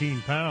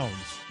 13 pounds.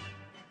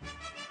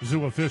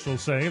 Zoo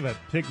officials say that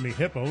pygmy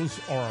hippos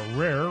are a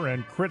rare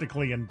and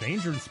critically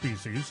endangered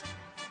species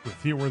with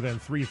fewer than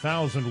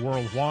 3,000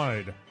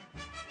 worldwide.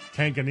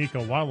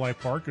 Tanganyika Wildlife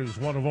Park is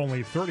one of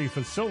only 30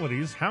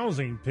 facilities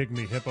housing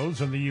pygmy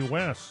hippos in the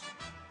U.S.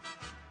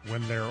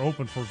 When they're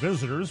open for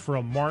visitors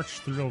from March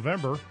through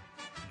November,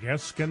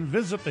 guests can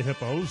visit the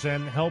hippos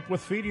and help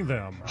with feeding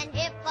them. And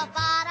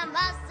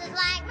hippopotamuses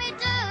like me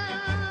do.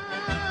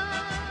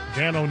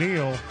 Dan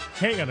O'Neill,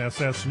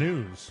 KNSS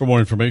News. For more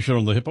information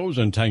on the hippos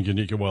and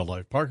Tanganyika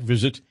Wildlife Park,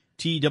 visit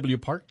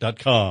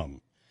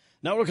twpark.com.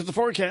 Now look at the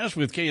forecast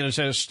with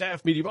KNSS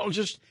staff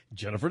meteorologist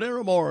Jennifer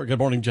Darramore. Good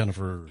morning,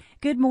 Jennifer.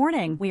 Good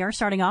morning. We are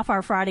starting off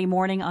our Friday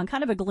morning on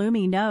kind of a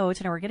gloomy note,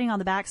 and we're getting on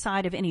the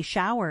backside of any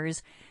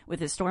showers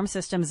with the storm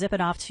system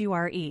zipping off to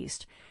our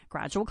east.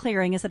 Gradual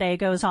clearing as the day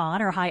goes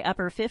on, our high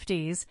upper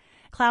 50s.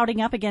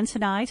 Clouding up again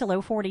tonight, a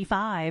low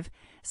 45.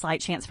 Slight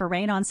chance for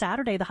rain on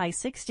Saturday, the high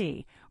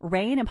 60.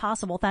 Rain and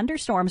possible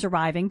thunderstorms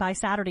arriving by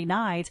Saturday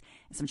night.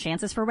 And some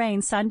chances for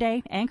rain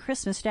Sunday and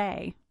Christmas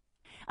Day.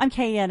 I'm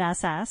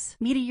KNSS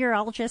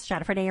meteorologist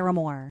Jennifer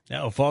Daramore.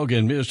 Now fog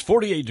and mist,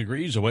 48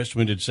 degrees, a west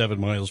wind at 7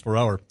 miles per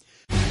hour.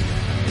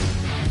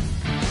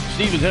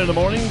 Steve at 10 in the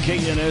morning,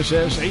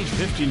 KNSS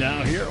 8:50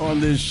 now here on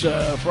this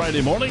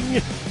Friday morning.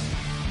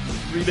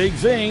 Three big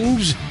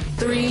things.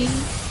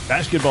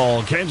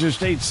 Basketball, Kansas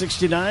State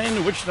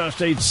 69, Wichita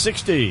State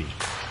 60.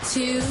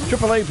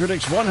 AAA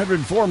predicts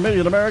 104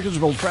 million Americans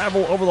will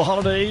travel over the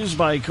holidays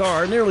by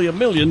car. Nearly a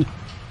million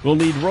will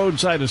need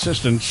roadside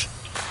assistance.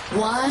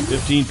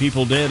 15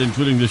 people dead,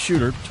 including the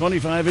shooter.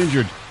 25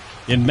 injured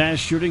in mass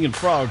shooting in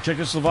Prague,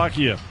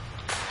 Czechoslovakia.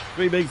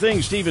 Three big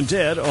things, Steve and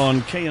Ted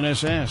on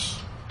KNSS.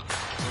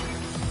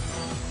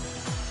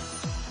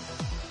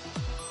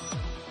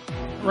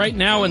 Right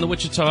now in the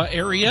Wichita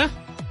area,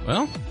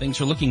 well,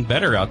 things are looking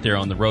better out there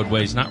on the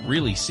roadways. Not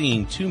really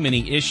seeing too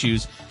many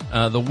issues.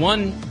 The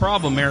one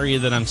problem area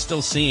that I'm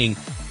still seeing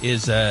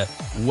is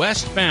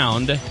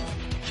westbound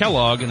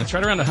Kellogg, and it's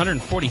right around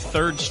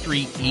 143rd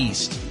Street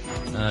East.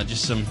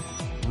 Just some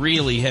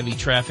really heavy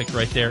traffic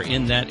right there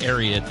in that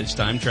area at this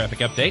time. Traffic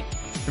update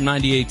from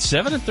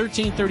 98.7 and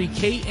 1330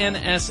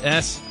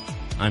 KNSS.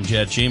 I'm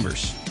Jed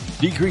Chambers.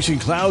 Decreasing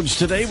clouds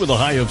today with a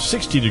high of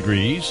 60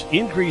 degrees.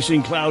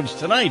 Increasing clouds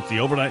tonight, the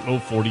overnight low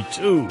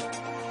 42.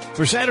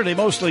 For Saturday,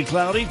 mostly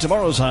cloudy.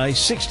 Tomorrow's high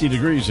 60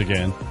 degrees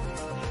again.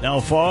 Now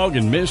fog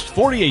and mist,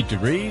 48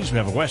 degrees. We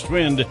have a west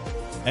wind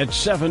at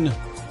 7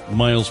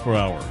 miles per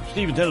hour.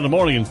 Steve at 10 in the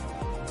morning.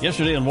 And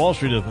yesterday on Wall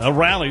Street, a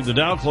rally, the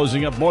Dow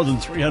closing up more than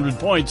 300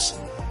 points.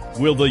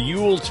 Will the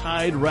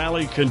Yuletide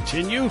rally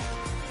continue?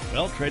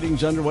 Well,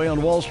 trading's underway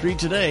on Wall Street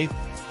today,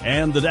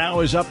 and the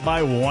Dow is up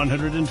by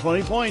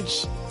 120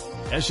 points.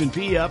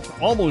 S&P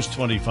up almost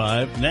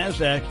 25.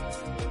 NASDAQ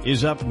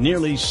is up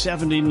nearly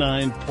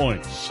 79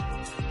 points.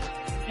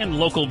 And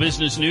local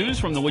business news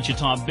from the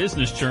Wichita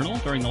Business Journal.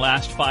 During the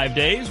last 5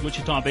 days,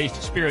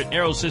 Wichita-based Spirit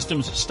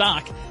AeroSystems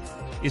stock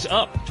is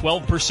up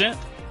 12%,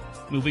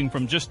 moving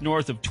from just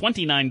north of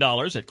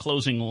 $29 at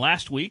closing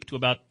last week to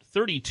about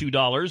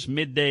 $32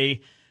 midday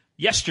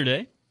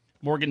yesterday.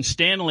 Morgan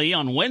Stanley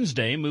on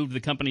Wednesday moved the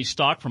company's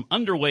stock from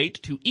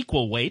underweight to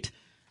equal weight,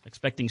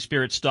 expecting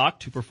Spirit stock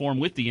to perform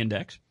with the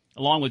index.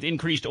 Along with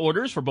increased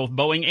orders for both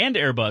Boeing and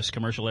Airbus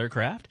commercial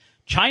aircraft,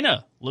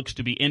 China looks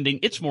to be ending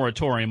its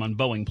moratorium on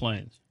Boeing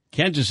planes.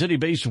 Kansas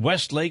City-based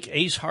Westlake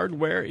Ace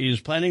Hardware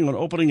is planning on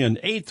opening an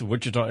 8th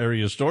Wichita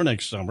area store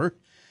next summer.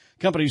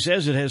 Company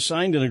says it has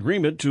signed an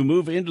agreement to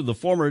move into the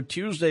former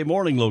Tuesday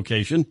Morning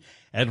location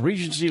at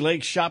Regency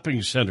Lake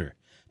Shopping Center,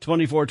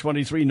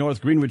 2423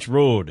 North Greenwich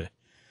Road.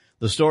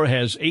 The store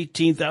has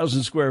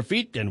 18,000 square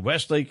feet, and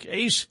Westlake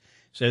Ace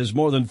says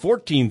more than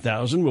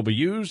 14,000 will be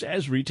used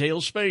as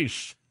retail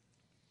space.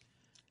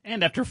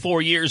 And after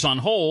 4 years on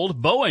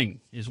hold,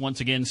 Boeing is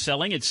once again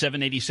selling its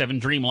 787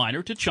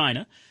 Dreamliner to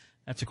China.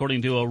 That's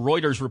according to a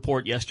Reuters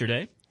report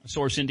yesterday. A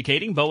source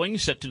indicating Boeing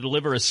set to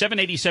deliver a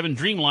 787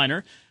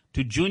 Dreamliner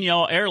to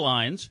Junyao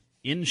Airlines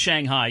in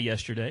Shanghai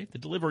yesterday. The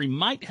delivery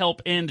might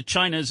help end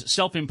China's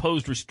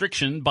self-imposed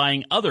restriction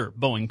buying other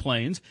Boeing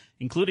planes,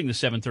 including the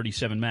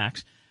 737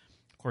 MAX.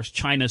 Of course,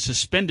 China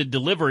suspended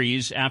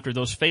deliveries after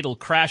those fatal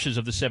crashes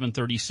of the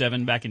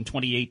 737 back in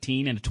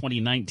 2018 and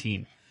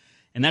 2019.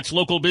 And that's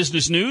local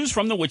business news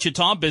from the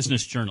Wichita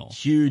Business Journal.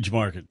 Huge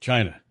market,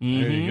 China.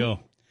 There you go.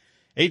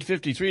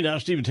 8:53 now,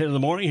 Steve, 10 in the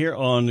morning here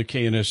on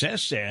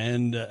KNSS.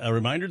 And a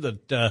reminder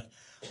that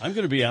I'm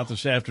going to be out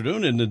this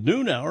afternoon in the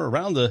noon hour,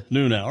 around the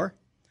noon hour,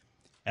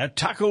 at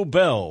Taco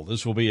Bell.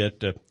 This will be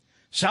at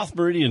South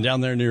Meridian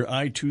down there near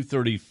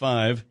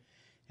I-235.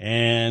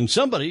 And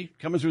somebody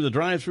coming through the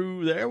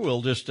drive-thru there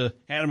will just hand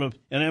them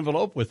an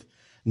envelope with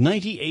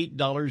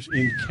 $98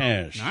 in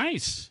cash.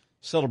 Nice.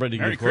 Celebrating,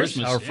 Merry of course,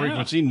 Christmas. our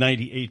frequency,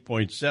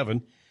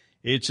 98.7.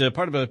 It's a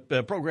part of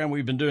a program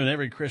we've been doing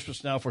every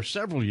Christmas now for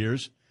several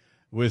years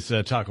with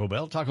Taco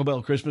Bell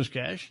Christmas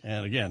Cash.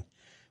 And again,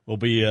 we'll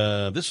be,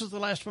 this is the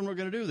last one we're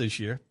going to do this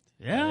year.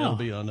 Yeah. It'll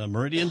be on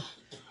Meridian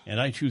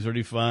and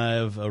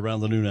I-235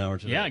 around the noon hour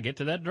today. Yeah, get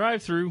to that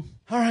drive-through.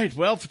 All right.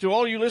 Well, to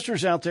all you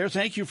listeners out there,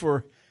 thank you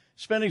for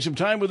spending some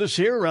time with us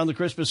here around the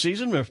Christmas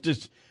season.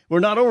 We're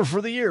not over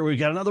for the year. We've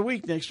got another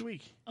week next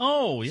week.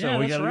 Oh, yeah, so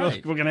that's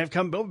right. We're going to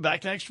come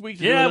back next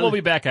week. Yeah, we'll be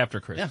back after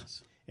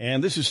Christmas. Yeah.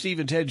 And this is Steve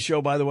and Ted's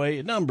show, by the way,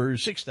 number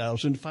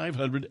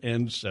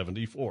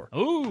 6,574.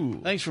 Ooh.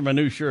 Thanks for my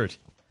new shirt.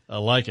 I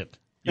like it.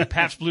 Your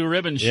Pabst Blue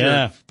Ribbon shirt.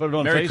 Yeah, put it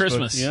on Merry Facebook.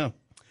 Christmas. Yeah.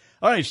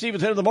 All right, Steve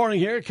and Ted in the morning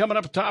here. Coming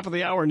up at the top of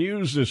the hour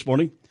news this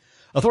morning.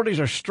 Authorities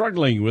are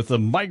struggling with the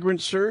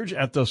migrant surge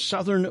at the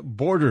southern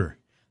border.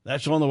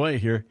 That's on the way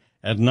here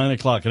at 9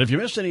 o'clock. And if you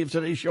missed any of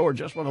today's show or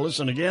just want to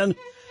listen again,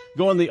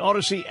 go on the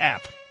Odyssey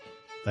app.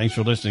 Thanks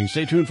for listening.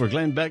 Stay tuned for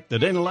Glenn Beck, The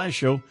Dana Lash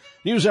Show.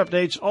 News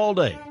updates all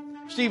day.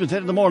 Steve and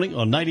Ted in the morning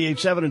on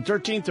 98.7 and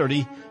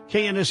 1330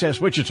 KNSS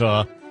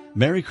Wichita.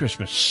 Merry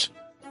Christmas.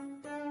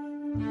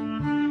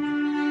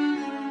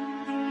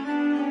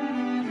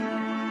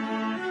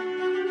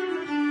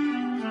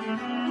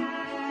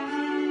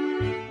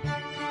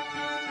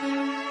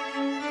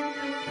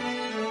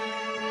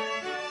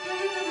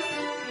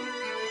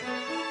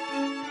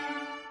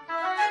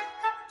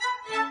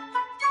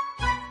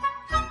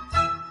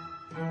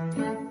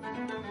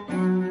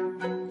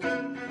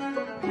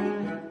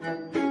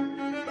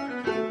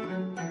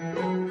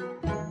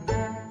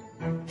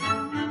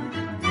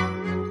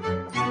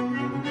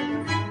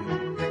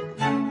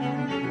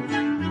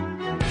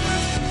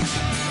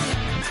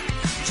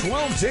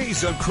 12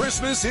 days of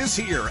Christmas is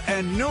here,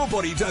 and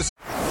nobody does.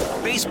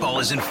 Baseball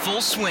is in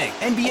full swing.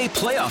 NBA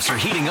playoffs are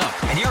heating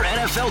up, and your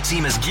NFL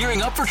team is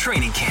gearing up for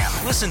training camp.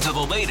 Listen to the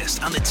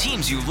latest on the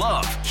teams you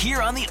love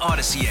here on the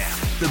Odyssey app.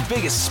 The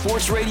biggest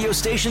sports radio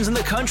stations in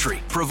the country,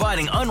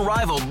 providing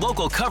unrivaled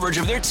local coverage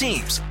of their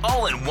teams,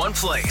 all in one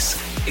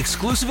place.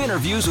 Exclusive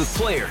interviews with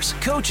players,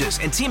 coaches,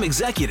 and team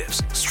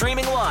executives,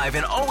 streaming live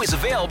and always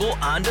available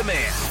on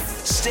demand.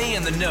 Stay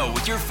in the know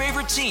with your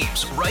favorite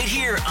teams right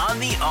here on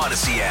the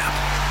Odyssey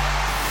app.